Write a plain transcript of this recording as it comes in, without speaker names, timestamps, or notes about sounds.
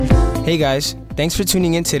Hey guys, thanks for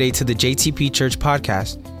tuning in today to the JTP Church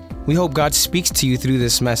podcast. We hope God speaks to you through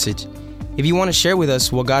this message. If you want to share with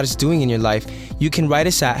us what God is doing in your life, you can write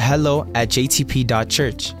us at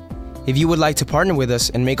hello@jtp.church. If you would like to partner with us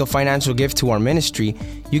and make a financial gift to our ministry,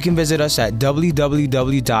 you can visit us at www.jtp.church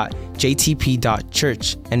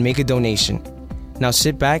and make a donation. Now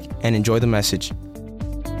sit back and enjoy the message.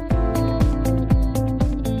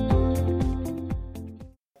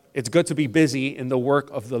 It's good to be busy in the work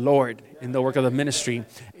of the Lord, in the work of the ministry.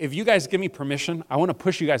 If you guys give me permission, I want to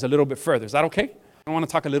push you guys a little bit further. Is that okay? I want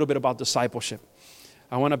to talk a little bit about discipleship.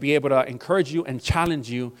 I want to be able to encourage you and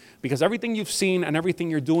challenge you, because everything you've seen and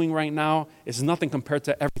everything you're doing right now is nothing compared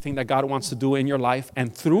to everything that God wants to do in your life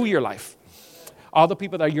and through your life. All the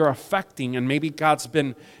people that you're affecting, and maybe God's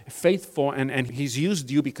been faithful and He's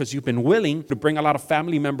used you because you've been willing to bring a lot of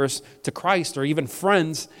family members to Christ or even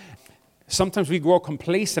friends. Sometimes we grow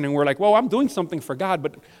complacent and we're like, well, I'm doing something for God,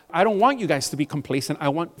 but I don't want you guys to be complacent. I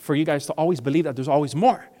want for you guys to always believe that there's always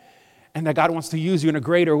more and that God wants to use you in a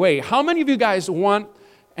greater way. How many of you guys want,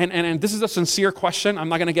 and this is a sincere question. I'm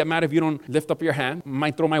not going to get mad if you don't lift up your hand. I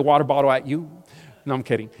might throw my water bottle at you. No, I'm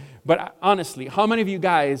kidding. But honestly, how many of you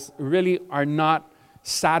guys really are not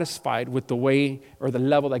satisfied with the way or the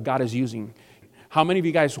level that God is using? How many of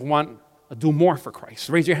you guys want do more for Christ?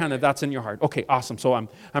 Raise your hand if that's in your heart. Okay, awesome. So I'm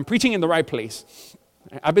preaching in the right place.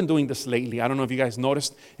 I've been doing this lately. I don't know if you guys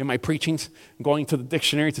noticed in my preachings, going to the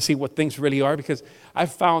dictionary to see what things really are, because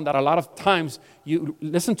I've found that a lot of times you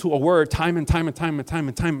listen to a word time and time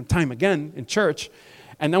again in church,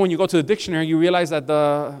 and then when you go to the dictionary, you realize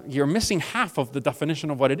that you're missing half of the definition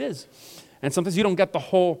of what it is. And sometimes you don't get the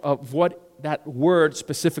whole of what that word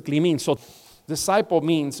specifically means. So disciple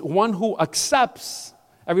means one who accepts.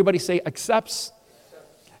 Everybody say accepts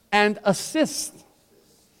and assists.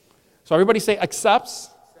 So everybody say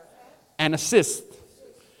accepts and assists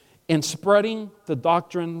in spreading the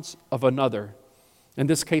doctrines of another. In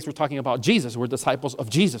this case, we're talking about Jesus. We're disciples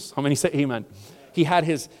of Jesus. How many say amen? He had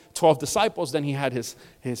his 12 disciples, then he had his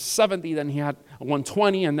 70, then he had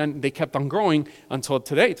 120, and then they kept on growing until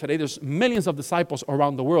today. Today, there's millions of disciples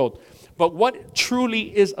around the world. But what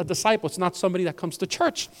truly is a disciple? It's not somebody that comes to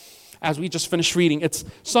church, as we just finished reading. It's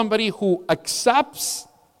somebody who accepts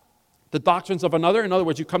the doctrines of another. In other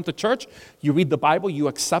words, you come to church, you read the Bible, you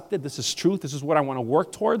accept it. This is truth. This is what I want to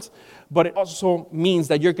work towards. But it also means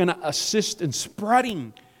that you're going to assist in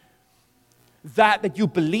spreading that you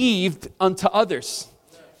believed unto others.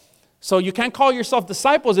 So you can't call yourself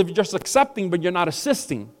disciples if you're just accepting, but you're not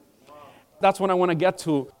assisting. That's what I want to get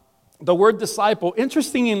to. The word disciple,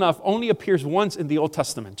 interesting enough, only appears once in the Old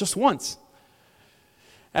Testament, just once.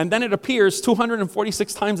 And then it appears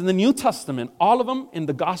 246 times in the New Testament, all of them in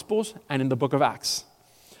the Gospels and in the book of Acts.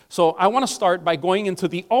 So I want to start by going into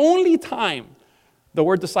the only time the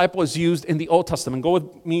word disciple is used in the Old Testament. Go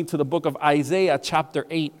with me to the book of Isaiah chapter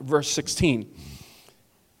 8, verse 16.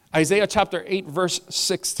 Isaiah chapter 8, verse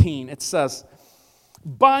 16, it says,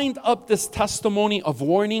 "Bind up this testimony of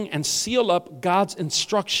warning and seal up God's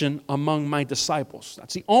instruction among my disciples."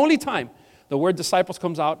 That's the only time the word disciples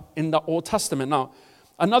comes out in the Old Testament. Now,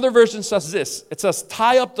 another version says this. It says,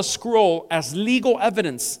 "Tie up the scroll as legal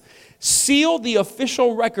evidence. Seal the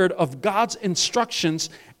official record of God's instructions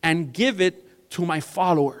and give it to my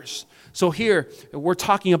followers." So here, we're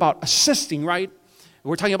talking about assisting, right?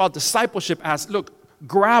 We're talking about discipleship as, look,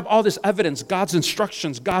 grab all this evidence, God's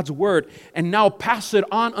instructions, God's word, and now pass it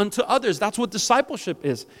on unto others. That's what discipleship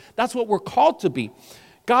is. That's what we're called to be.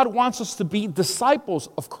 God wants us to be disciples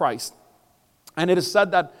of Christ. And it is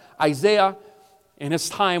said that Isaiah, in his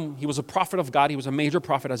time, he was a prophet of God. He was a major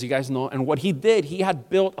prophet, as you guys know. And what he did, he had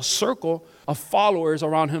built a circle of followers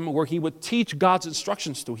around him where he would teach God's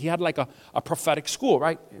instructions to. He had like a prophetic school,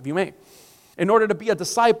 right? If you may. In order to be a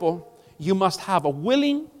disciple, you must have a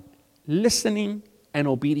willing, listening, and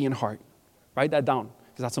obedient heart. Write that down,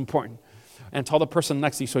 because that's important. And tell the person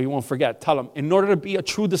next to you so you won't forget. Tell them, in order to be a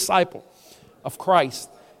true disciple of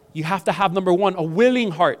Christ, you have to have, number one, a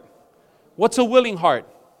willing heart. What's a willing heart?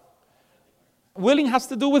 Willing has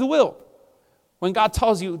to do with will. When God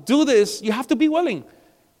tells you, do this, you have to be willing.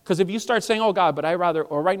 Because if you start saying, oh God, but I rather,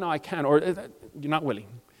 or right now I can't, or you're not willing.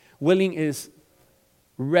 Willing is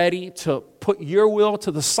ready to put your will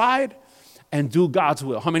to the side and do God's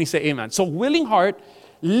will. How many say amen? So willing heart,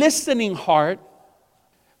 listening heart.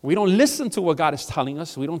 We don't listen to what God is telling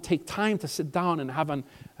us. We don't take time to sit down and have a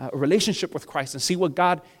relationship with Christ and see what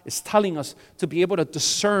God is telling us to be able to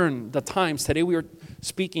discern the times. Today we were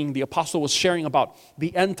speaking, the apostle was sharing about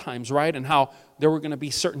the end times, right? And how there were going to be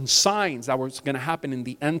certain signs that were going to happen in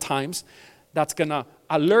the end times that's going to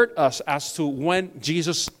alert us as to when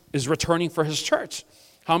Jesus is returning for his church.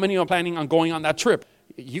 How many are planning on going on that trip?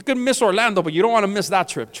 You can miss Orlando, but you don't want to miss that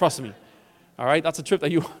trip. Trust me. All right? That's a trip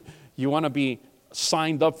that you want to be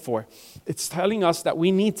signed up for. It's telling us that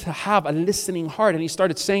we need to have a listening heart. And he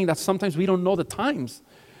started saying that sometimes we don't know the times.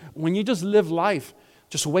 When you just live life,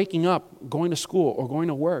 just waking up, going to school or going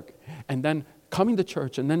to work, and then coming to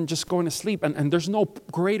church and then just going to sleep, and there's no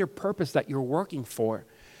greater purpose that you're working for.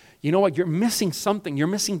 You know what? You're missing something. You're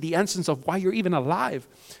missing the essence of why you're even alive.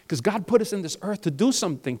 Because God put us in this earth to do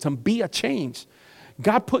something, to be a change.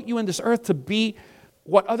 God put you in this earth to be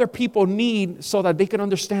what other people need so that they can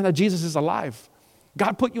understand that Jesus is alive.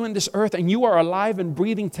 God put you in this earth and you are alive and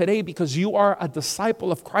breathing today because you are a disciple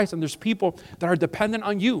of Christ, and there's people that are dependent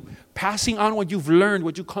on you, passing on what you've learned,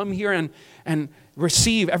 what you come here and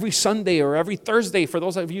receive every Sunday or every Thursday for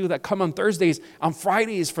those of you that come on Thursdays, on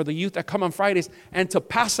Fridays for the youth that come on Fridays, and to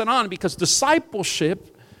pass it on, because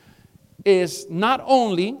discipleship is not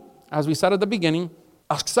only, as we said at the beginning,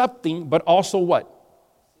 accepting, but also what?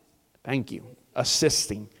 Thank you.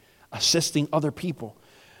 Assisting other people.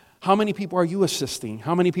 How many people are you assisting?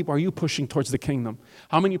 How many people are you pushing towards the kingdom?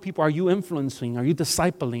 How many people are you influencing? Are you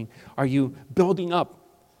discipling? Are you building up?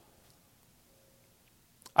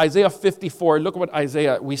 Isaiah 54, look what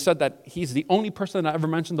Isaiah, we said that he's the only person that ever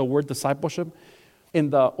mentioned the word discipleship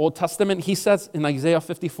in the Old Testament. He says in Isaiah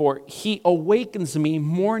 54, he awakens me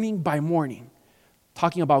morning by morning,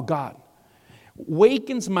 talking about God.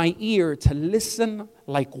 Wakens my ear to listen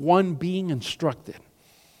like one being instructed.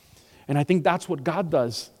 And I think that's what God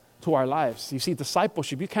does to our lives. You see,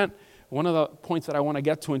 discipleship, you can't, one of the points that I want to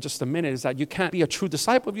get to in just a minute is that you can't be a true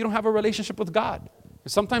disciple if you don't have a relationship with God.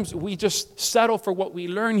 Sometimes we just settle for what we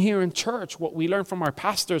learn here in church, what we learn from our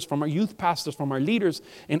pastors, from our youth pastors, from our leaders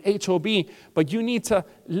in HOB, but you need to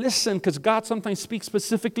listen because God sometimes speaks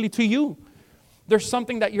specifically to you. There's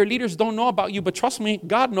something that your leaders don't know about you, but trust me,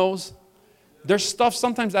 God knows. There's stuff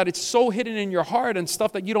sometimes that it's so hidden in your heart and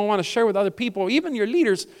stuff that you don't want to share with other people, even your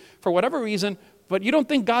leaders, for whatever reason, but you don't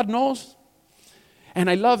think God knows. And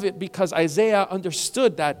I love it because Isaiah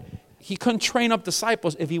understood that he couldn't train up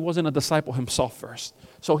disciples if he wasn't a disciple himself first.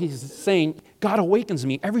 So he's saying, God awakens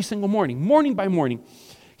me every single morning, morning by morning.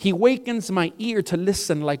 He wakens my ear to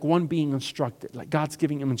listen like one being instructed, like God's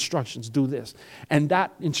giving him instructions, do this. And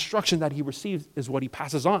that instruction that he receives is what he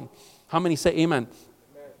passes on. How many say amen?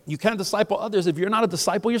 You can't disciple others if you're not a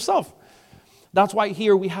disciple yourself. That's why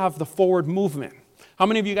here we have the forward movement. How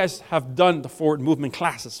many of you guys have done the forward movement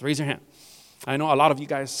classes? Raise your hand. I know a lot of you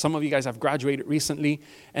guys, some of you guys have graduated recently,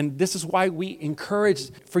 and this is why we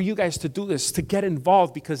encourage for you guys to do this, to get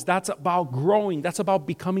involved, because that's about growing. That's about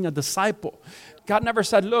becoming a disciple. God never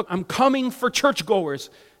said, look, I'm coming for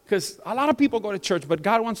churchgoers, because a lot of people go to church, but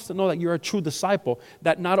God wants to know that you're a true disciple,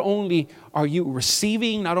 that not only are you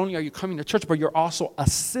receiving, not only are you coming to church, but you're also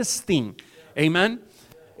assisting. Amen?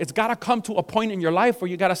 It's got to come to a point in your life where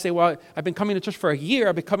you got to say, well, I've been coming to church for a year.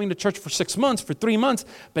 I've been coming to church for 6 months, for 3 months.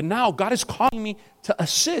 But now God is calling me to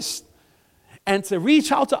assist and to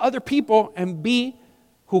reach out to other people and be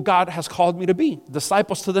who God has called me to be,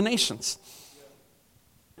 disciples to the nations.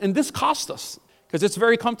 And this cost us because it's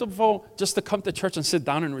very comfortable just to come to church and sit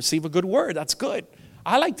down and receive a good word. That's good.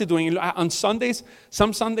 I like to do it. On Sundays,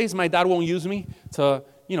 some Sundays, my dad won't use me to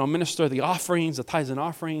minister the offerings, the tithes and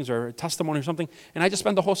offerings, or testimony or something. And I just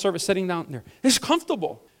spend the whole service sitting down there. It's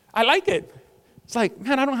comfortable. I like it. It's like,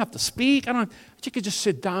 man, I don't have to speak. You could just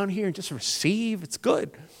sit down here and just receive. It's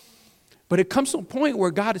good. But it comes to a point where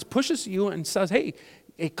God pushes you and says, hey,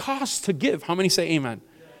 it costs to give. How many say amen?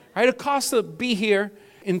 Right? It costs to be here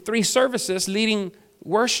in 3 services leading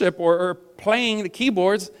worship or playing the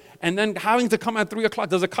keyboards and then having to come at 3 o'clock.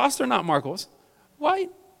 Does it cost or not, Marcos? Why?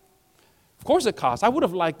 Of course it costs. I would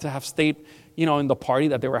have liked to have stayed, in the party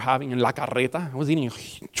that they were having in La Carreta. I was eating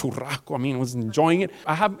churrasco. I was enjoying it.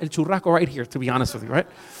 I have el churrasco right here, to be honest with you, right?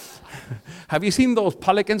 Have you seen those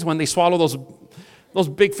pelicans when they swallow those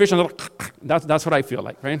big fish? And that's what I feel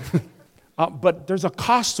like, right? But there's a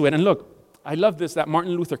cost to it. And look, I love this that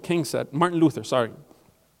Martin Luther, He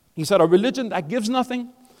said, a religion that gives nothing,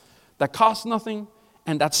 that costs nothing,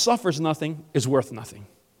 and that suffers nothing is worth nothing.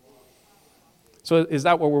 So is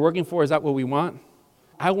that what we're working for? Is that what we want?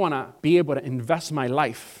 I want to be able to invest my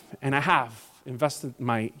life, and I have invested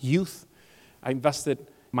my youth. I invested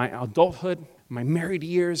my adulthood, my married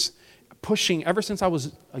years, pushing ever since I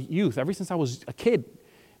was a youth, ever since I was a kid.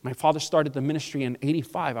 My father started the ministry in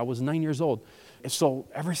 85. I was 9 years old. And so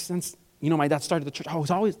ever since, my dad started the church,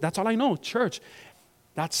 that's all I know, church.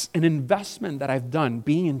 That's an investment that I've done,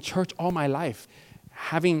 being in church all my life,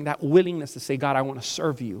 having that willingness to say, God, I want to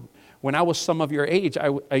serve you. When I was some of your age,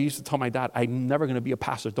 I used to tell my dad, I'm never going to be a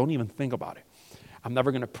pastor. Don't even think about it. I'm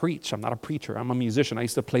never going to preach. I'm not a preacher. I'm a musician. I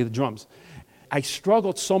used to play the drums. I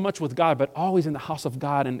struggled so much with God, but always in the house of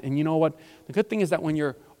God. And you know what? The good thing is that when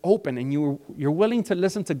you're open and you're willing to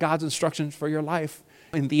listen to God's instructions for your life,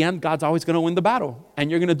 in the end, God's always going to win the battle. And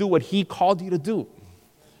you're going to do what he called you to do.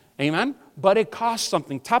 Amen? But it costs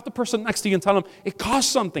something. Tap the person next to you and tell them, it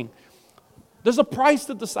costs something. There's a price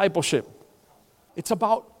to discipleship. It's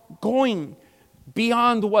about going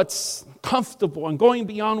beyond what's comfortable and going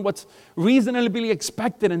beyond what's reasonably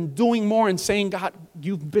expected and doing more and saying, God,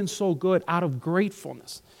 you've been so good, out of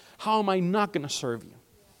gratefulness. How am I not going to serve you?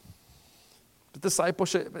 But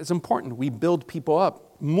discipleship is important. We build people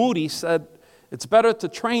up. Moody said, it's better to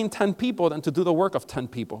train 10 people than to do the work of 10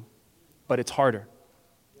 people. But it's harder.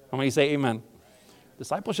 How many say amen?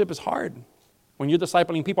 Discipleship is hard. When you're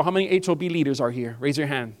discipling people, how many HOB leaders are here? Raise your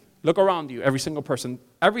hand. Look around you, every single person.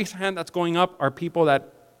 Every hand that's going up are people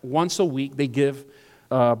that once a week they give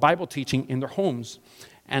Bible teaching in their homes.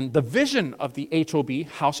 And the vision of the HOB,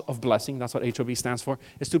 House of Blessing, that's what HOB stands for,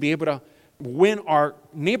 is to be able to win our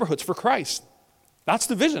neighborhoods for Christ. That's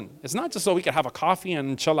the vision. It's not just so we can have a coffee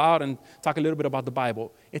and chill out and talk a little bit about the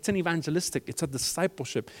Bible. It's an evangelistic. It's a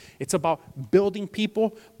discipleship. It's about building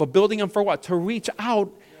people, but building them for what? To reach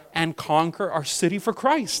out and conquer our city for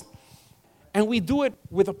Christ. And we do it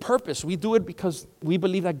with a purpose. We do it because we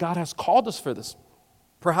believe that God has called us for this.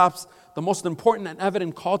 Perhaps the most important and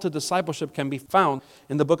evident call to discipleship can be found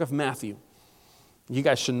in the book of Matthew. You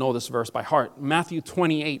guys should know this verse by heart. Matthew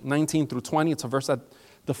 28, 19 through 20. It's a verse that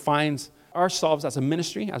defines ourselves as a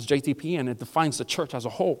ministry, as JTP, and it defines the church as a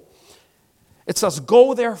whole. It says,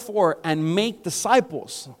 go therefore and make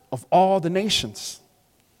disciples of all the nations.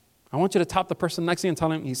 I want you to tap the person next to you and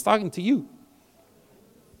tell him he's talking to you.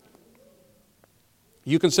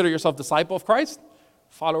 You consider yourself disciple of Christ?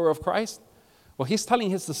 Follower of Christ? Well, he's telling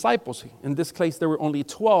his disciples. In this case, there were only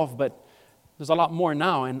 12, but there's a lot more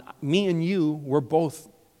now. And me and you were both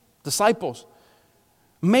disciples.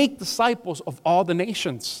 Make disciples of all the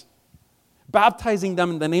nations, baptizing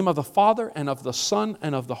them in the name of the Father and of the Son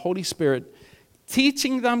and of the Holy Spirit,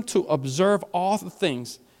 teaching them to observe all the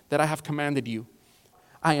things that I have commanded you.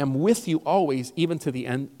 I am with you always, even to the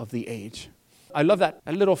end of the age. I love that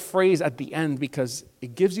little phrase at the end because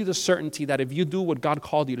it gives you the certainty that if you do what God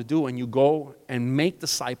called you to do and you go and make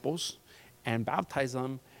disciples and baptize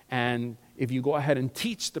them, and if you go ahead and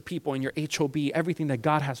teach the people in your HOB everything that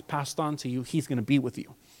God has passed on to you, he's going to be with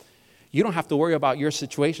you. You don't have to worry about your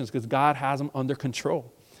situations because God has them under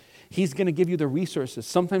control. He's going to give you the resources.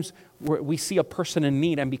 Sometimes we see a person in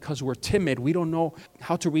need, and because we're timid, we don't know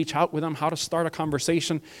how to reach out with them, how to start a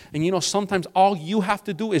conversation. And you know, sometimes all you have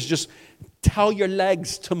to do is just tell your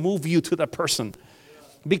legs to move you to the person.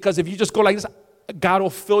 Because if you just go like this, God will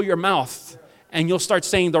fill your mouth, and you'll start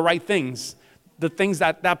saying the right things, the things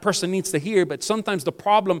that that person needs to hear. But sometimes the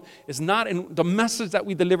problem is not in the message that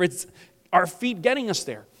we deliver, it's our feet getting us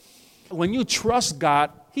there. When you trust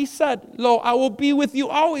God, he said, lo, I will be with you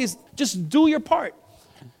always. Just do your part.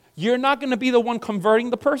 You're not going to be the one converting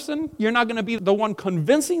the person. You're not going to be the one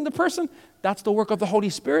convincing the person. That's the work of the Holy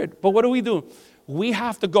Spirit. But what do? We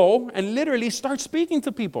have to go and literally start speaking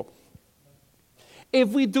to people. If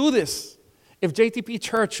we do this, if JTP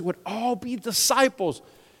Church would all be disciples,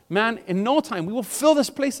 man, in no time, we will fill this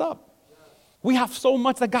place up. We have so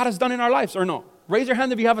much that God has done in our lives, or no? Raise your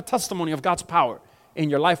hand if you have a testimony of God's power in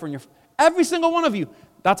your life or in your... Every single one of you,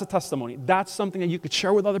 that's a testimony. That's something that you could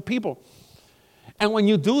share with other people. And when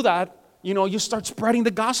you do that, you know, you start spreading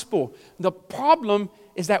the gospel. The problem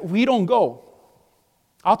is that we don't go.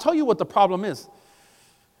 I'll tell you what the problem is.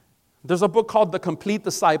 There's a book called The Complete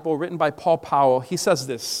Disciple written by Paul Powell. He says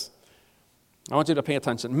this. I want you to pay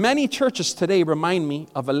attention. Many churches today remind me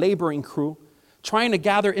of a laboring crew trying to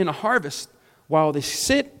gather in a harvest while they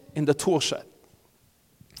sit in the tool shed.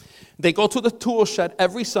 They go to the tool shed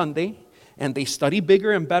every Sunday and they study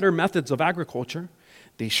bigger and better methods of agriculture.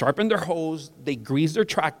 They sharpen their hoes, they grease their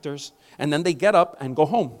tractors, and then they get up and go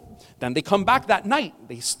home. Then they come back that night.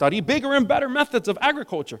 They study bigger and better methods of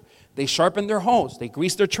agriculture. They sharpen their hoes, they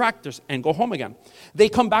grease their tractors, and go home again. They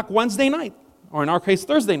come back Wednesday night, or in our case,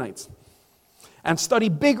 Thursday nights, and study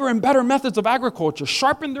bigger and better methods of agriculture,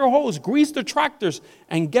 sharpen their hoes, grease their tractors,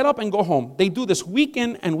 and get up and go home. They do this week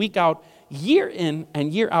in and week out, year in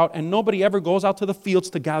and year out, and nobody ever goes out to the fields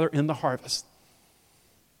to gather in the harvest.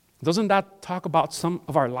 Doesn't that talk about some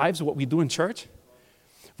of our lives, what we do in church?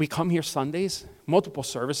 We come here Sundays, multiple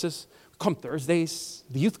services. We come Thursdays.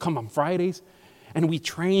 The youth come on Fridays. And we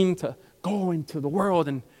train to go into the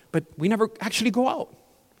world, but we never actually go out.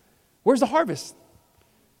 Where's the harvest?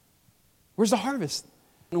 Where's the harvest?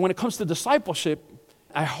 And when it comes to discipleship,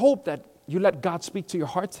 I hope that you let God speak to your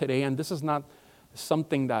heart today, and this is not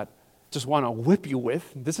something that I just want to whip you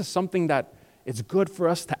with. This is something that it's good for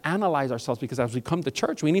us to analyze ourselves, because as we come to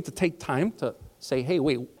church, we need to take time to say, hey,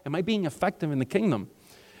 wait, am I being effective in the kingdom?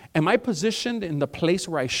 Am I positioned in the place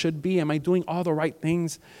where I should be? Am I doing all the right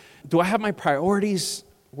things? Do I have my priorities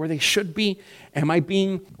where they should be? Am I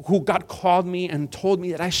being who God called me and told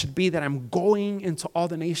me that I should be, that I'm going into all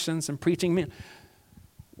the nations and preaching?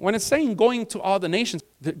 When it's saying going to all the nations,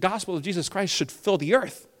 the gospel of Jesus Christ should fill the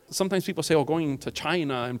earth. Sometimes people say, oh, going to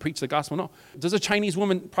China and preach the gospel. No. There's a Chinese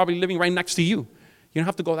woman probably living right next to you. You don't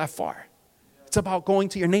have to go that far. It's about going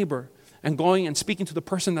to your neighbor and going and speaking to the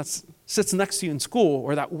person that sits next to you in school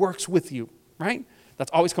or that works with you, right?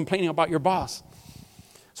 That's always complaining about your boss.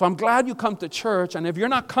 So I'm glad you come to church, and if you're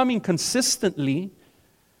not coming consistently,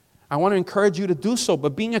 I want to encourage you to do so.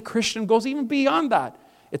 But being a Christian goes even beyond that.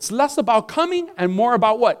 It's less about coming and more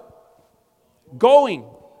about what? Going.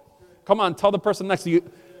 Come on, tell the person next to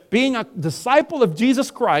you. Being a disciple of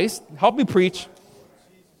Jesus Christ, help me preach,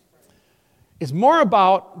 is more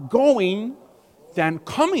about going than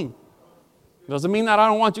coming. Doesn't mean that I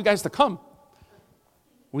don't want you guys to come.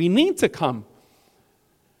 We need to come.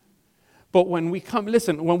 But when we come,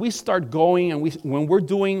 listen, when we start going and when we're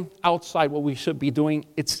doing outside what we should be doing,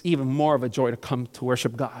 it's even more of a joy to come to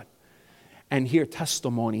worship God and hear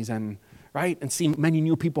testimonies and, right, and see many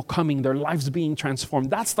new people coming, their lives being transformed.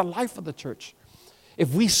 That's the life of the church.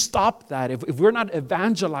 If we stop that, if we're not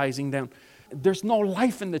evangelizing them, there's no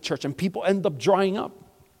life in the church and people end up drying up.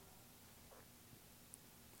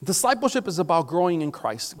 Discipleship is about growing in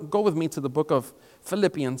Christ. Go with me to the book of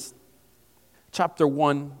Philippians, chapter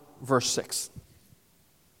 1, verse 6.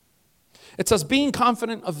 It says, being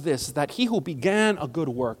confident of this, that he who began a good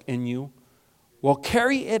work in you will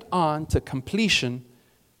carry it on to completion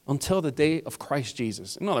until the day of Christ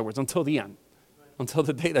Jesus. In other words, until the end. Until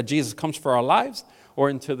the day that Jesus comes for our lives, or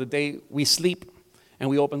until the day we sleep and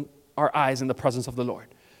we open our eyes in the presence of the Lord.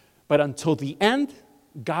 But until the end,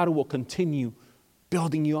 God will continue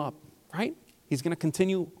building you up, right? He's going to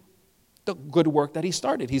continue the good work that he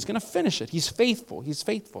started. He's going to finish it. He's faithful. He's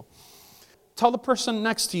faithful. Tell the person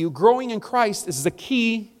next to you, growing in Christ is the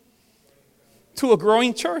key to a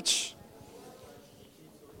growing church.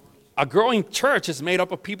 A growing church is made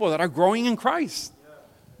up of people that are growing in Christ.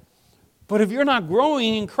 But if you're not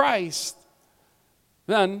growing in Christ,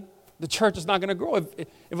 then the church is not going to grow.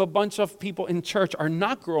 If a bunch of people in church are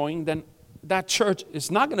not growing, then that church is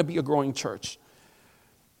not going to be a growing church.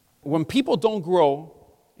 When people don't grow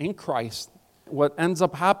in Christ, what ends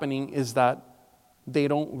up happening is that they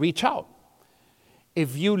don't reach out.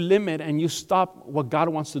 If you limit and you stop what God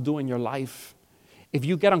wants to do in your life, if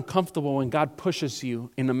you get uncomfortable when God pushes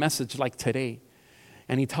you in a message like today,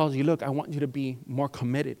 and he tells you, look, I want you to be more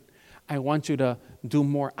committed. I want you to do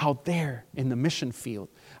more out there in the mission field.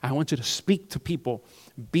 I want you to speak to people.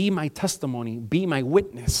 Be my testimony. Be my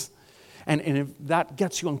witness. And if that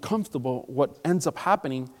gets you uncomfortable, what ends up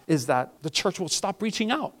happening is that the church will stop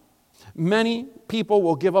reaching out. Many people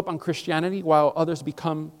will give up on Christianity while others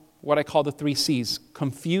become what I call the 3 C's: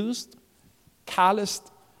 confused,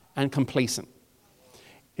 calloused, and complacent.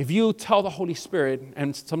 If you tell the Holy Spirit,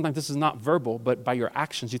 and sometimes this is not verbal, but by your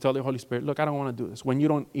actions, you tell the Holy Spirit, look, I don't want to do this. When you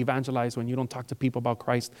don't evangelize, when you don't talk to people about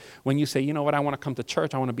Christ, when you say, you know what, I want to come to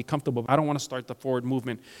church, I want to be comfortable, I don't want to start the forward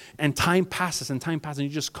movement. And time passes, and you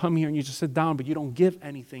just come here and you just sit down, but you don't give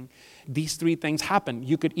anything. These 3 things happen.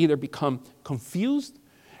 You could either become confused,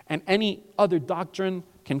 and any other doctrine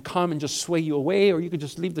can come and just sway you away, or you could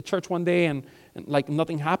just leave the church one day and like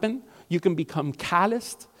nothing happened. You can become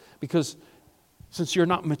calloused, because since you're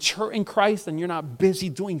not mature in Christ and you're not busy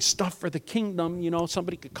doing stuff for the kingdom, you know,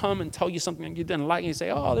 somebody could come and tell you something that you didn't like, and you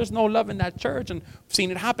say, oh, there's no love in that church, and I've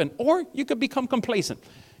seen it happen. Or you could become complacent.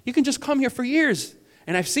 You can just come here for years,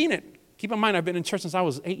 and I've seen it. Keep in mind, I've been in church since I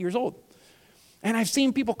was 8 years old. And I've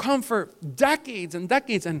seen people come for decades and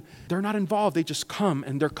decades, and they're not involved. They just come,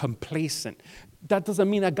 and they're complacent. That doesn't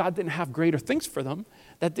mean that God didn't have greater things for them.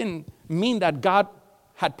 That didn't mean that God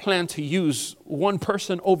had planned to use one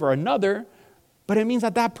person over another. But it means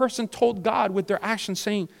that that person told God with their actions,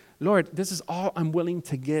 saying, Lord, this is all I'm willing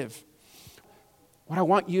to give. What I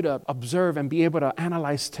want you to observe and be able to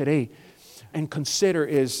analyze today and consider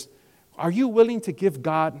is, are you willing to give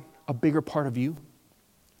God a bigger part of you?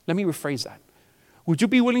 Let me rephrase that. Would you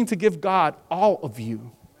be willing to give God all of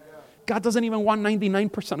you? God doesn't even want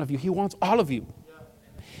 99% of you. He wants all of you.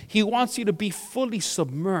 He wants you to be fully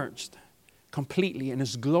submerged completely in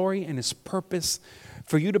His glory and His purpose,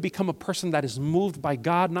 for you to become a person that is moved by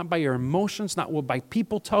God, not by your emotions, not what by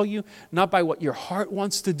people tell you, not by what your heart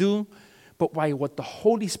wants to do, but by what the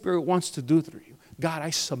Holy Spirit wants to do through you. God, I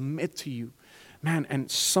submit to you Man, and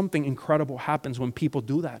something incredible happens when people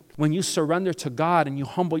do that. When you surrender to God and you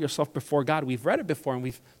humble yourself before God, we've read it before and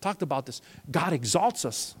we've talked about this. God exalts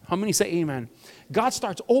us. How many say amen? God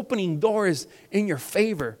starts opening doors in your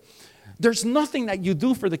favor. There's nothing that you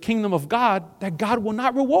do for the kingdom of God that God will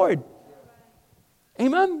not reward.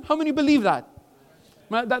 Amen? How many believe that?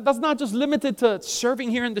 That's not just limited to serving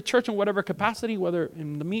here in the church in whatever capacity, whether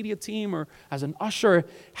in the media team or as an usher. It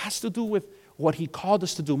has to do with what he called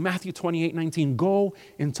us to do. Matthew 28:19, go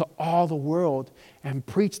into all the world and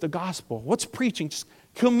preach the gospel. What's preaching? Just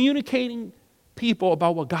communicating people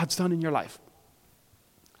about what God's done in your life.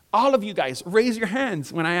 All of you guys, raise your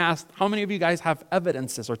hands when I asked how many of you guys have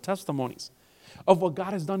evidences or testimonies of what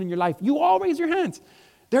God has done in your life. You all raise your hands.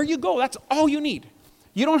 There you go. That's all you need.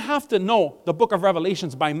 You don't have to know the book of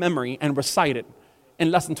Revelations by memory and recite it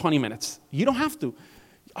in less than 20 minutes. You don't have to.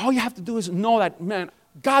 All you have to do is know that, man,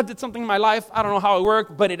 God did something in my life. I don't know how it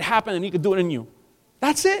worked, but it happened and he could do it in you.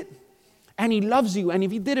 That's it. And he loves you. And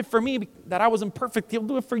if he did it for me, that I wasn't perfect, he'll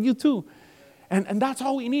do it for you too. And that's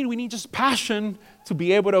all we need. We need just passion to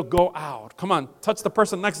be able to go out. Come on, touch the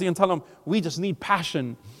person next to you and tell them, we just need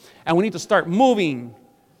passion. And we need to start moving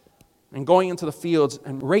and going into the fields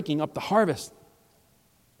and raking up the harvest.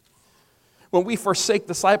 When we forsake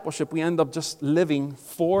discipleship, we end up just living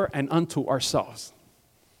for and unto ourselves.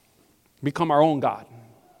 Become our own God.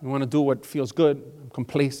 We want to do what feels good. I'm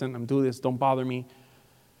complacent. I'm doing this. Don't bother me.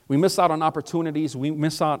 We miss out on opportunities. We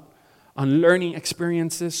miss out on learning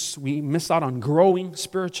experiences. We miss out on growing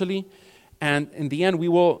spiritually. And in the end, we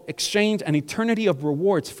will exchange an eternity of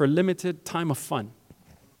rewards for limited time of fun.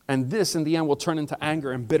 And this, in the end, will turn into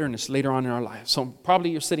anger and bitterness later on in our lives. So probably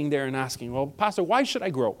you're sitting there and asking, well, Pastor, why should I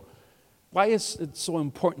grow? Why is it so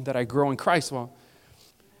important that I grow in Christ? Well,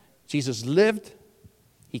 Jesus lived.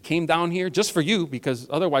 He came down here just for you, because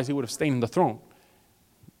otherwise he would have stayed in the throne.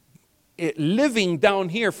 Living down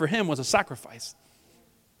here for him was a sacrifice,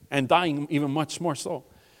 and dying even much more so.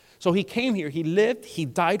 So he came here, he lived, he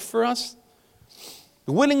died for us,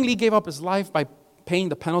 willingly gave up his life by paying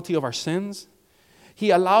the penalty of our sins.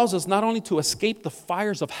 He allows us not only to escape the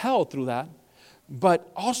fires of hell through that, but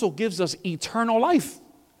also gives us eternal life.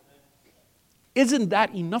 Isn't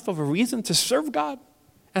that enough of a reason to serve God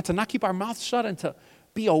and to not keep our mouths shut and to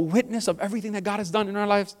be a witness of everything that God has done in our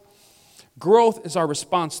lives? Growth is our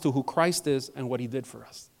response to who Christ is and what he did for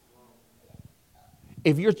us.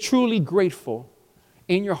 If you're truly grateful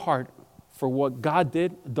in your heart for what God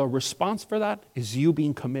did, the response for that is you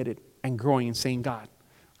being committed and growing and saying, God,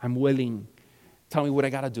 I'm willing. Tell me what I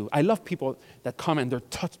got to do. I love people that come and they're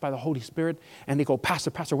touched by the Holy Spirit and they go,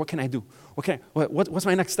 Pastor, what can I do? What's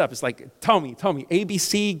my next step? It's like, tell me,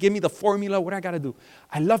 ABC, give me the formula, what I got to do.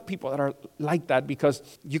 I love people that are like that because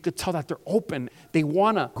you could tell that they're open. They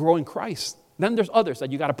want to grow in Christ. Then there's others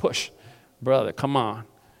that you got to push. Brother, come on.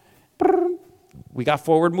 We got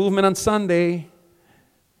forward movement on Sunday.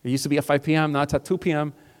 It used to be at 5 p.m., now it's at 2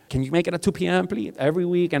 p.m. Can you make it at 2 p.m., please? Every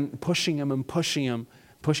week, and pushing him.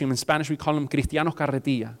 In Spanish, we call them cristianos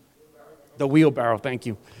carretilla. The wheelbarrow, thank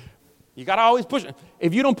you. You got to always push it.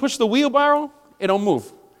 If you don't push the wheelbarrow, it don't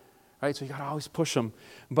move. Right? So you got to always push them.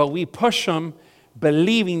 But we push them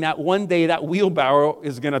believing that one day that wheelbarrow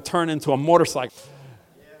is going to turn into a motorcycle.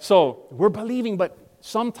 So we're believing, but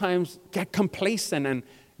sometimes get complacent, and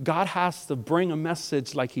God has to bring a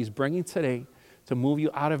message like he's bringing today to move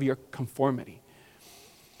you out of your conformity.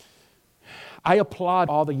 I applaud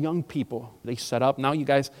all the young people they set up. Now you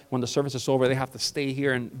guys, when the service is over, they have to stay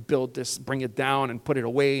here and build this, bring it down and put it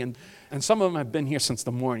away. And some of them have been here since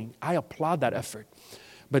the morning. I applaud that effort.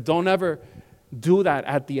 But don't ever do that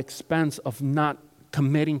at the expense of not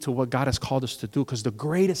committing to what God has called us to do. Because the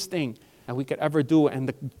greatest thing that we could ever do, and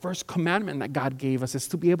the first commandment that God gave us, is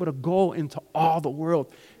to be able to go into all the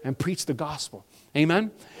world and preach the gospel.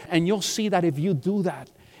 Amen? And you'll see that if you do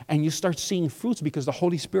that, and you start seeing fruits, because the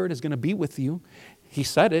Holy Spirit is going to be with you. He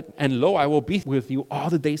said it, and lo, I will be with you all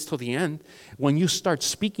the days till the end. When you start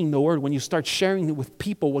speaking the word, when you start sharing it with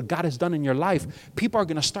people what God has done in your life, people are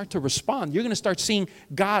going to start to respond. You're going to start seeing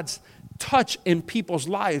God's touch in people's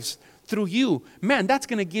lives through you. Man, that's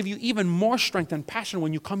going to give you even more strength and passion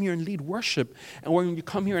when you come here and lead worship, and when you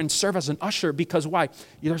come here and serve as an usher, because why?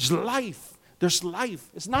 There's life. There's life.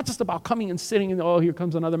 It's not just about coming and sitting and, oh, here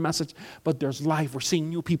comes another message, but there's life. We're seeing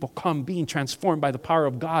new people come, being transformed by the power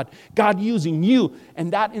of God. God using you,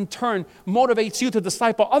 and that in turn motivates you to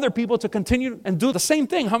disciple other people to continue and do the same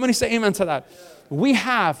thing. How many say amen to that? Yeah. We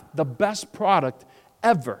have the best product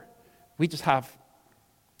ever. We just have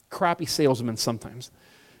crappy salesmen sometimes.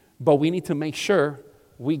 But we need to make sure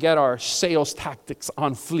we get our sales tactics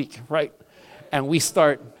on fleek, right? And we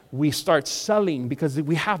start we start selling because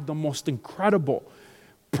we have the most incredible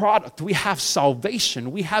product. We have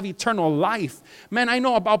salvation. We have eternal life. Man, I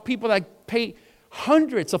know about people that pay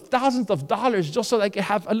hundreds of thousands of dollars just so they can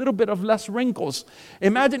have a little bit of less wrinkles.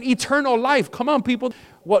 Imagine eternal life. Come on, people.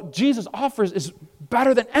 What Jesus offers is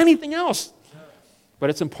better than anything else. But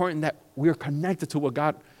it's important that we're connected to what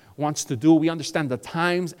God wants to do. We understand the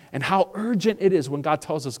times and how urgent it is when God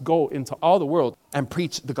tells us go into all the world and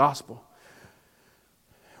preach the gospel.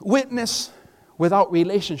 Witness without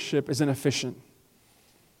relationship is inefficient.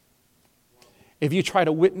 If you try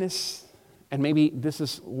to witness, and maybe this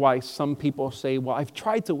is why some people say, well, I've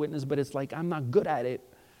tried to witness, but it's like I'm not good at it.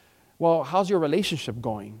 Well, how's your relationship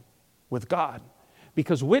going with God?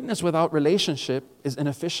 Because witness without relationship is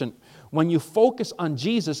inefficient. When you focus on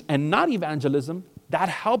Jesus and not evangelism, that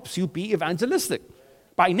helps you be evangelistic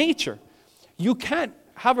by nature. You can't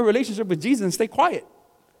have a relationship with Jesus and stay quiet.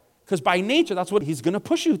 Because by nature, that's what he's going to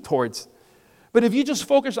push you towards. But if you just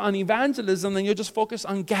focus on evangelism, then you just focus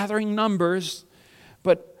on gathering numbers.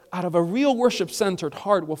 But out of a real worship-centered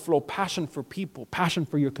heart will flow passion for people, passion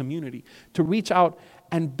for your community, to reach out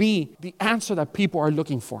and be the answer that people are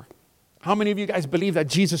looking for. How many of you guys believe that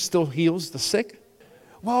Jesus still heals the sick?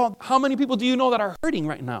 Well, how many people do you know that are hurting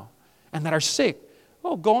right now and that are sick?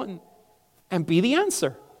 Well, go and be the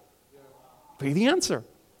answer. Be the answer.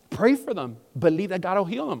 Pray for them. Believe that God will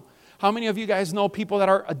heal them. How many of you guys know people that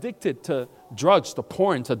are addicted to drugs, to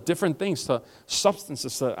porn, to different things, to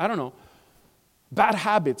substances, to, I don't know, bad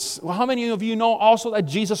habits? Well, how many of you know also that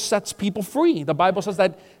Jesus sets people free? The Bible says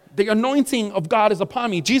that the anointing of God is upon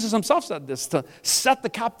me. Jesus himself said this, to set the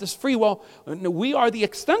captives free. Well, we are the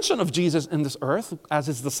extension of Jesus in this earth as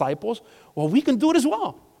his disciples. Well, we can do it as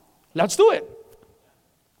well. Let's do it.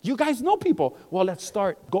 You guys know people. Well, let's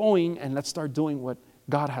start going and let's start doing what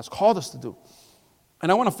God has called us to do.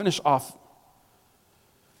 And I want to finish off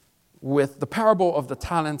with the parable of the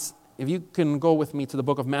talents. If you can go with me to the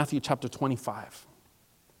book of Matthew chapter 25.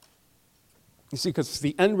 You see, because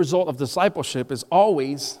the end result of discipleship is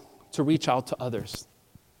always to reach out to others,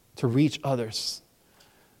 to reach others,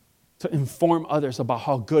 to inform others about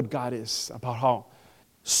how good God is, about how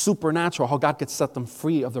supernatural, how God could set them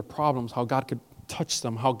free of their problems, how God could touch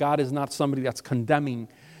them, how God is not somebody that's condemning,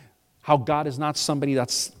 how God is not somebody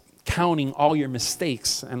that's counting all your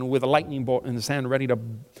mistakes and with a lightning bolt in his hand ready to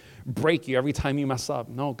break you every time you mess up.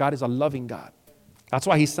 No, God is a loving God. That's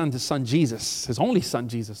why he sent his son Jesus, his only son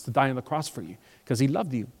Jesus, to die on the cross for you, because he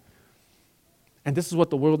loved you. And this is what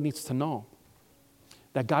the world needs to know,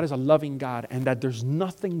 that God is a loving God and that there's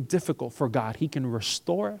nothing difficult for God. He can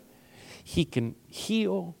restore, he can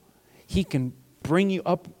heal, he can bring you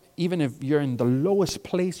up even if you're in the lowest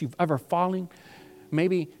place you've ever fallen.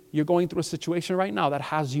 Maybe you're going through a situation right now that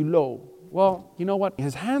has you low. Well, you know what?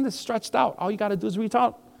 His hand is stretched out. All you got to do is reach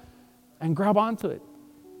out and grab onto it.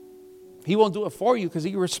 He won't do it for you because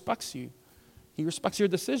he respects you. He respects your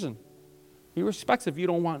decision. He respects if you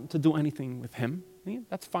don't want to do anything with him. Yeah,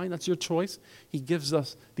 that's fine. That's your choice. He gives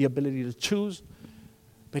us the ability to choose.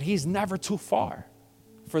 But he's never too far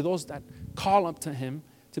for those that call up to him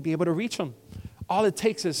to be able to reach him. All it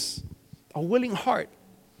takes is a willing heart.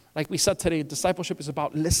 Like we said today, discipleship is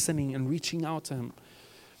about listening and reaching out to him.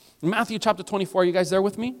 Matthew chapter 24, are you guys there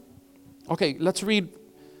with me? Okay, let's read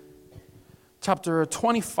chapter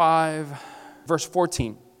 25, verse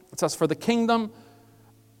 14. It says, "For the kingdom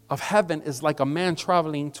of heaven is like a man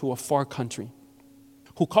traveling to a far country,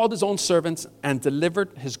 who called his own servants and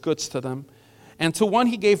delivered his goods to them. And to one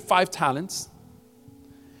he gave 5 talents,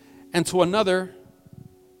 and to another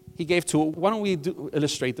he gave 2. Why don't we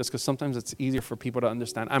illustrate this, because sometimes it's easier for people to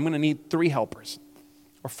understand. I'm going to need 3 helpers,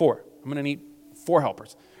 or 4. I'm going to need 4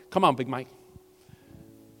 helpers. Come on, Big Mike.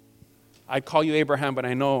 I'd call you Abraham, but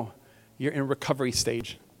I know you're in recovery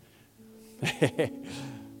stage.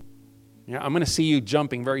 Yeah, I'm going to see you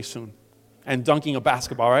jumping very soon and dunking a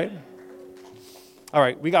basketball, right? All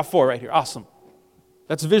right, we got 4 right here. Awesome.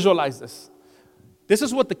 Let's visualize this. This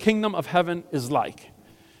is what the kingdom of heaven is like.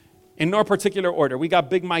 In no particular order. We got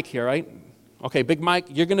Big Mike here, right? Okay, Big Mike,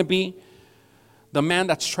 you're going to be the man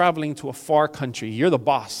that's traveling to a far country. You're the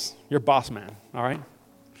boss. You're boss man, all right?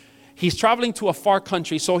 He's traveling to a far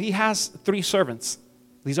country, so he has 3 servants.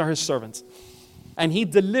 These are his servants. And he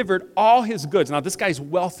delivered all his goods. Now, this guy's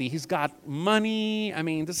wealthy. He's got money. I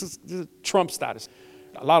mean, this is Trump status.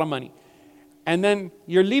 A lot of money. And then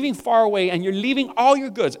you're leaving far away, and you're leaving all your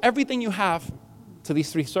goods, everything you have, to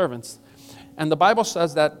these 3 servants. And the Bible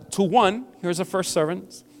says that to one, here's the first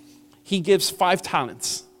servant, he gives 5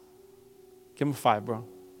 talents. Give him 5, bro.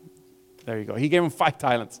 There you go. He gave him 5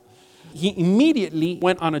 talents. He immediately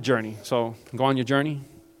went on a journey. So go on your journey.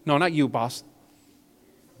 No, not you, boss.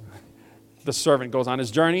 The servant goes on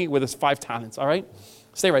his journey with his 5 talents, all right?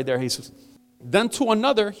 Stay right there, Jesus. Then to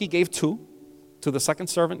another, he gave 2. To the second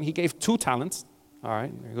servant, he gave 2 talents. All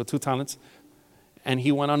right, there you go, 2 talents. And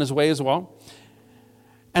he went on his way as well.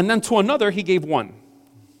 And then to another, he gave 1.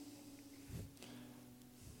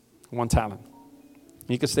 1 talent.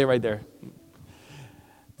 You can stay right there.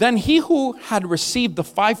 Then he who had received the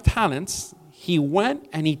 5 talents, he went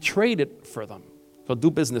and he traded for them. So do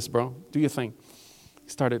business, bro. Do your thing. He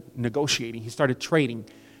started negotiating. He started trading.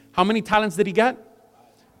 How many talents did he get?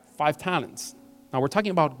 5 talents. Now, we're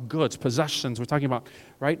talking about goods, possessions. We're talking about,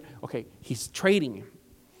 right? Okay, he's trading.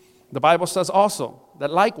 The Bible says also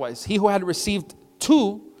that likewise, he who had received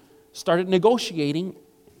 2 started negotiating,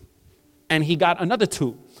 and he got another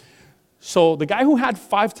 2. So the guy who had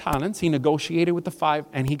 5 talents, he negotiated with the 5,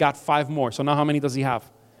 and he got 5 more. So now how many does he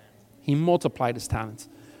have? He multiplied his talents.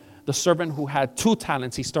 The servant who had 2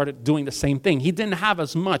 talents, he started doing the same thing. He didn't have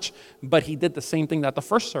as much, but he did the same thing that the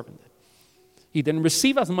first servant did. He didn't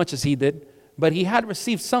receive as much as he did, but he had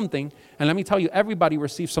received something. And let me tell you, everybody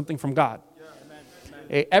received something from God.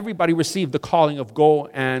 Yeah. Everybody received the calling of go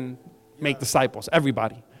and make disciples.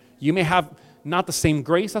 Everybody. You may have not the same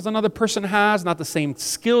grace as another person has, not the same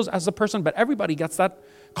skills as a person, but everybody gets that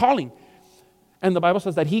calling. And the Bible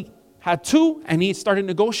says that he had 2, and he started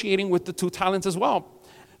negotiating with the 2 talents as well.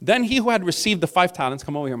 Then he who had received the 5 talents,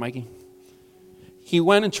 come over here, Mikey. He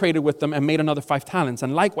went and traded with them and made another 5 talents.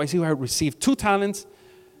 And likewise, he who had received 2 talents,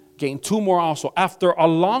 gained 2 more also. After a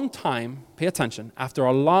long time, pay attention, after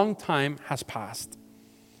a long time has passed,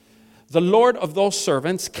 the Lord of those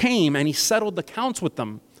servants came and he settled the accounts with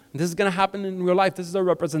them. And this is going to happen in real life. This is a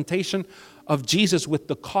representation of Jesus with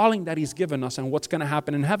the calling that he's given us and what's going to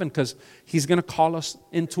happen in heaven, because he's going to call us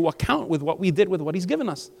into account with what we did with what he's given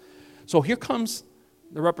us. So here comes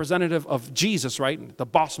the representative of Jesus, right? The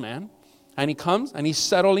boss man. And he comes and he's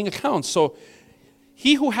settling accounts. So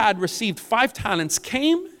he who had received 5 talents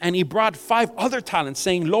came and he brought 5 other talents,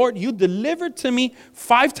 saying, Lord, you delivered to me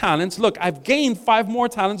 5 talents. Look, I've gained 5 more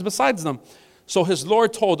talents besides them. So his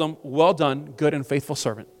Lord told him, well done, good and faithful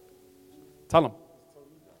servant. Tell him.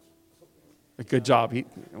 Good job.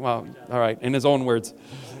 All right, in his own words.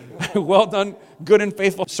 Well done, good and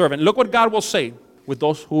faithful servant. Look what God will say with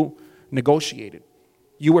those who negotiated.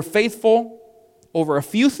 You were faithful over a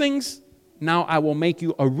few things. Now I will make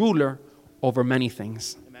you a ruler over many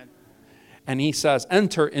things. Amen. And he says,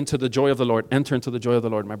 enter into the joy of the Lord. Enter into the joy of the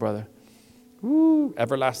Lord, my brother. Ooh,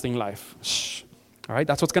 everlasting life. Shh. All right,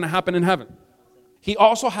 that's what's going to happen in heaven. He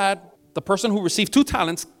also had the person who received 2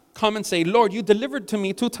 talents come and say, Lord, you delivered to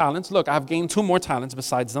me 2 talents. Look, I've gained 2 more talents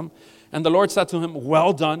besides them. And the Lord said to him,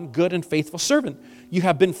 well done, good and faithful servant. You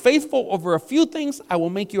have been faithful over a few things. I will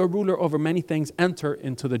make you a ruler over many things. Enter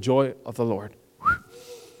into the joy of the Lord.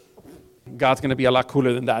 God's going to be a lot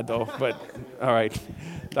cooler than that, though. But, all right,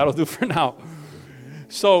 that'll do for now.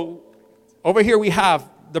 So, over here we have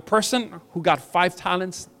the person who got 5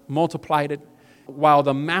 talents, multiplied it. While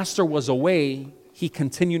the master was away, he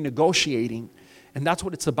continued negotiating. And that's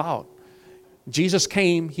what it's about. Jesus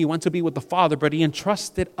came, he went to be with the Father, but he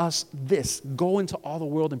entrusted us this: go into all the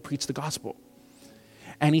world and preach the gospel.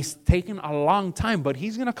 And he's taken a long time, but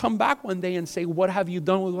he's going to come back one day and say, what have you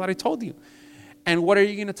done with what I told you? And what are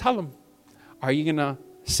you going to tell him? Are you going to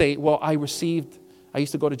say, well, I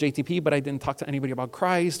used to go to JTP, but I didn't talk to anybody about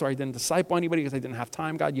Christ, or I didn't disciple anybody because I didn't have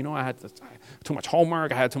time. God, I had too much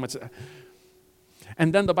homework. I had too much.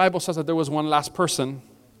 And then the Bible says that there was one last person.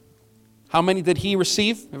 How many did he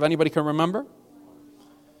receive, if anybody can remember?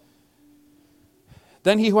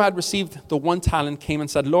 Then he who had received the 1 talent came and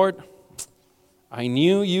said, Lord, I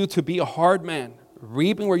knew you to be a hard man,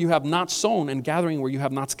 reaping where you have not sown and gathering where you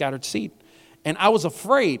have not scattered seed. And I was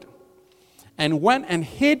afraid and went and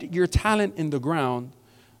hid your talent in the ground.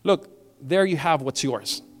 Look, there you have what's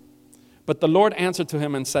yours. But the Lord answered to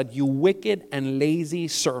him and said, you wicked and lazy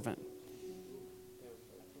servant.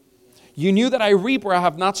 You knew that I reap where I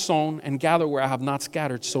have not sown and gather where I have not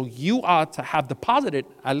scattered. So you ought to have deposited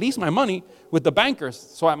at least my money with the bankers.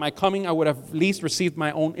 So at my coming, I would have at least received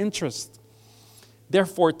my own interest.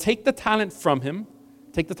 Therefore, take the talent from him.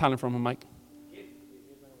 Take the talent from him, Mike.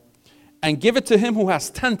 And give it to him who has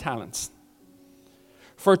 10 talents.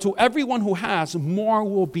 For to everyone who has, more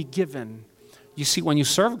will be given. You see, when you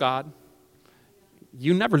serve God,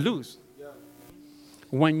 you never lose.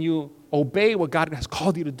 When you obey what God has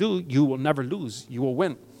called you to do, you will never lose. You will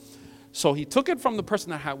win. So he took it from the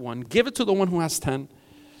person that had 1, give it to the one who has 10.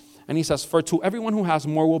 And he says, for to everyone who has,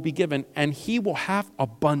 more will be given, and he will have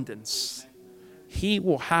abundance. He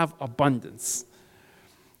will have abundance.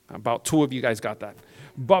 About 2 of you guys got that.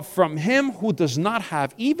 But from him who does not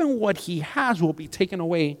have, even what he has will be taken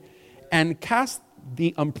away. and cast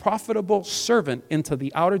the unprofitable servant into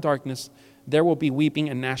the outer darkness. There will be weeping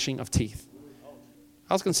and gnashing of teeth.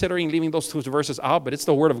 I was considering leaving those two verses out, but it's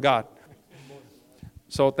the word of God.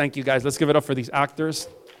 So thank you guys. Let's give it up for these actors.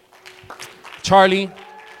 Charlie,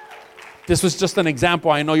 this was just an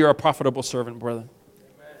example. I know you're a profitable servant, brother.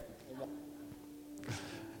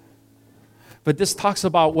 But this talks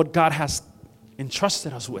about what God has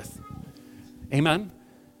entrusted us with. Amen.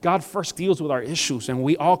 God first deals with our issues, and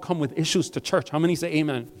we all come with issues to church. How many say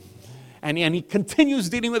amen? And he continues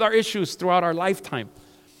dealing with our issues throughout our lifetime.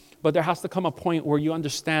 But there has to come a point where you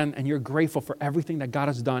understand and you're grateful for everything that God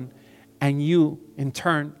has done. And you, in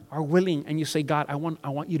turn, are willing and you say, God, I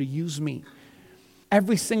want you to use me.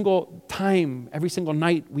 Every single time, every single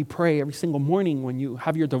night we pray, every single morning when you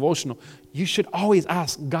have your devotional, you should always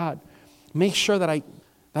ask God, make sure that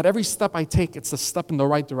every step I take, it's a step in the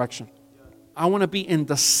right direction. I want to be in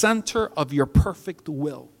the center of your perfect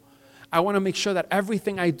will. I want to make sure that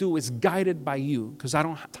everything I do is guided by you, because I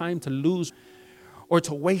don't have time to lose or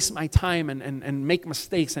to waste my time and make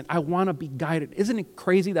mistakes. And I want to be guided. Isn't it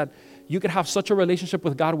crazy that you could have such a relationship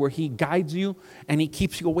with God where he guides you and he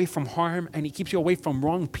keeps you away from harm and he keeps you away from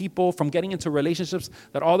wrong people, from getting into relationships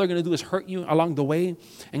that all they're going to do is hurt you along the way.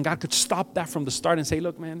 And God could stop that from the start and say,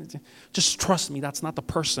 look, man, just trust me. That's not the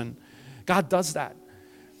person. God does that.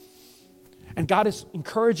 And God is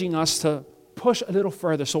encouraging us to push a little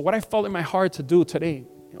further. So what I felt in my heart to do today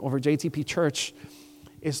over JTP Church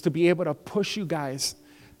is to be able to push you guys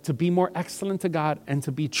to be more excellent to God and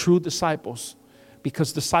to be true disciples.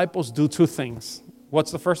 Because disciples do two things.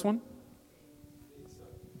 What's the first one?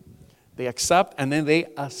 They accept and then they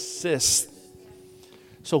assist.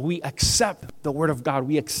 So we accept the word of God.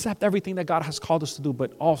 We accept everything that God has called us to do,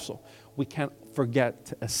 but also we can't forget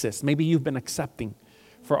to assist. Maybe you've been accepting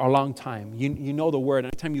for a long time. You know the word.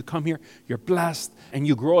 Every time you come here, you're blessed and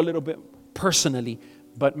you grow a little bit personally.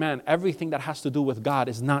 But man, everything that has to do with God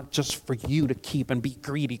is not just for you to keep and be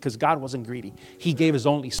greedy, because God wasn't greedy. He gave his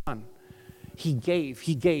only son. He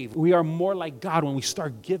gave. We are more like God when we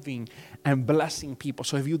start giving and blessing people.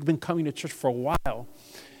 So if you've been coming to church for a while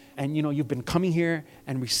and you've been coming here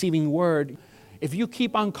and receiving word, if you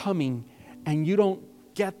keep on coming and you don't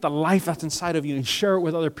get the life that's inside of you and share it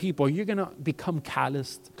with other people, you're going to become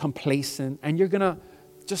calloused, complacent, and you're going to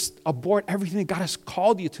just abort everything that God has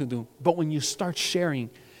called you to do. But when you start sharing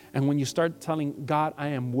and when you start telling God, I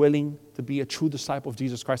am willing to be a true disciple of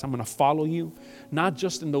Jesus Christ, I'm going to follow you, not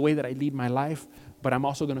just in the way that I lead my life, but I'm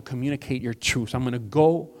also going to communicate your truth. I'm going to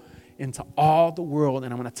go into all the world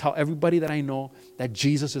and I'm going to tell everybody that I know that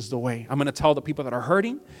Jesus is the way. I'm going to tell the people that are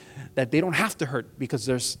hurting that they don't have to hurt because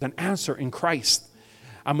there's an answer in Christ.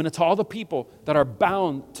 I'm going to tell all the people that are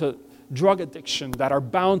bound to drug addiction, that are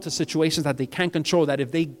bound to situations that they can't control, that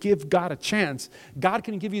if they give God a chance, God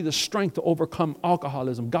can give you the strength to overcome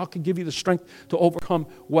alcoholism. God can give you the strength to overcome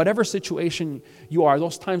whatever situation you are.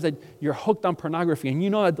 Those times that you're hooked on pornography and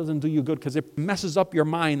that doesn't do you good because it messes up your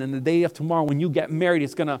mind, and the day of tomorrow when you get married,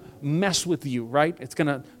 it's going to mess with you, right? It's going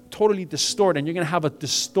to totally distort, and you're going to have a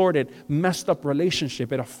distorted, messed up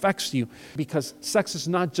relationship. It affects you because sex is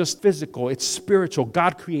not just physical, it's spiritual.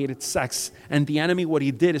 God created sex, and the enemy, what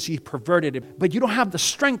he did is he perverted it. But you don't have the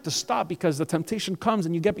strength to stop because the temptation comes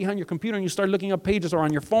and you get behind your computer and you start looking up pages or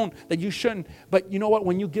on your phone that you shouldn't. But you know what?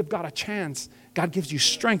 When you give God a chance, God gives you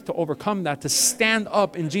strength to overcome that, to stand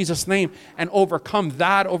up in Jesus' name and overcome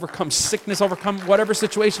that, overcome sickness, overcome whatever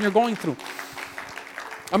situation you're going through.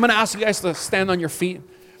 I'm going to ask you guys to stand on your feet.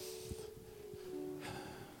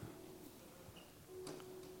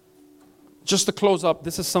 Just to close up,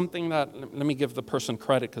 this is something that, let me give the person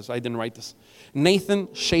credit because I didn't write this.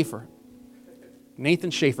 Nathan Schaefer,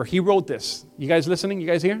 he wrote this. You guys listening? You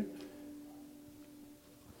guys here?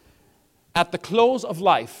 At the close of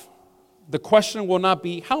life, the question will not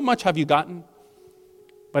be, how much have you gotten?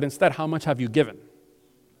 But instead, how much have you given?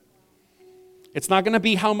 It's not going to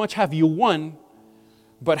be, how much have you won?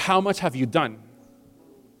 But how much have you done?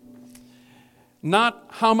 Not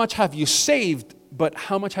how much have you saved, but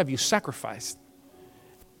how much have you sacrificed?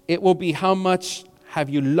 It will be how much have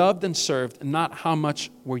you loved and served, not how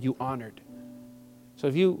much were you honored. So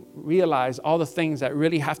if you realize all the things that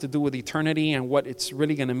really have to do with eternity and what it's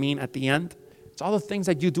really going to mean at the end, it's all the things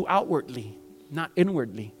that you do outwardly, not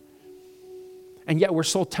inwardly. And yet we're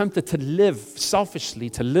so tempted to live selfishly,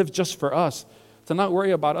 to live just for us, to not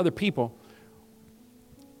worry about other people.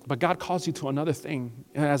 But God calls you to another thing.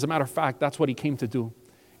 And as a matter of fact, that's what he came to do.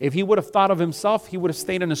 If he would have thought of himself, he would have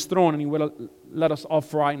stayed on his throne and he would have let us all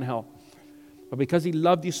fry in hell. But because he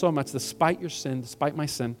loved you so much, despite your sin, despite my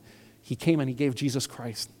sin, he came and he gave Jesus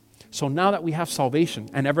Christ. So now that we have salvation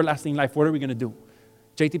and everlasting life, what are we going to do?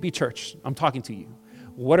 JTP Church, I'm talking to you.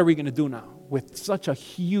 What are we going to do now with such a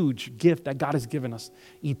huge gift that God has given us?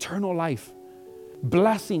 Eternal life,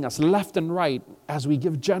 blessing us left and right as we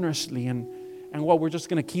give generously. And what, we're just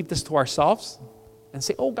going to keep this to ourselves and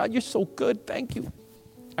say, oh God, you're so good, thank you.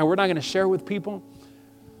 And we're not going to share with people.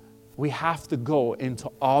 We have to go into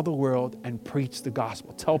all the world and preach the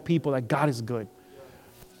gospel. Tell people that God is good.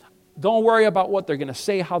 Don't worry about what they're going to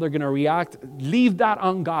say, how they're going to react. Leave that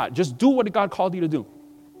on God. Just do what God called you to do.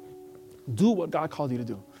 Do what God called you to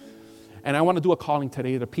do. And I want to do a calling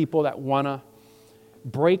today to people that want to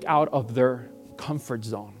break out of their comfort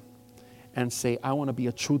zone and say, I want to be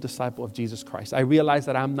a true disciple of Jesus Christ. I realize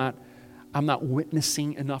that I'm not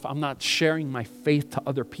witnessing enough. I'm not sharing my faith to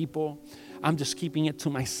other people. I'm just keeping it to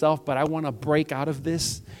myself, but I want to break out of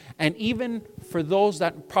this. And even for those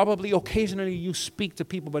that probably occasionally you speak to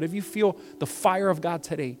people, but if you feel the fire of God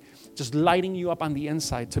today, just lighting you up on the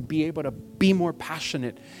inside to be able to be more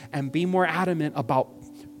passionate and be more adamant about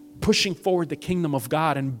pushing forward the kingdom of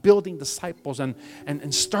God and building disciples and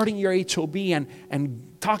starting your HOB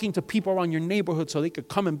and talking to people around your neighborhood so they could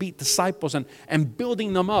come and be disciples and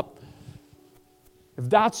building them up. If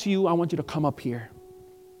that's you, I want you to come up here.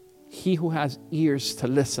 He who has ears to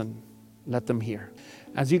listen, let them hear.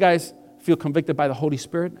 As you guys feel convicted by the Holy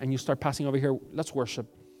Spirit and you start passing over here, let's worship.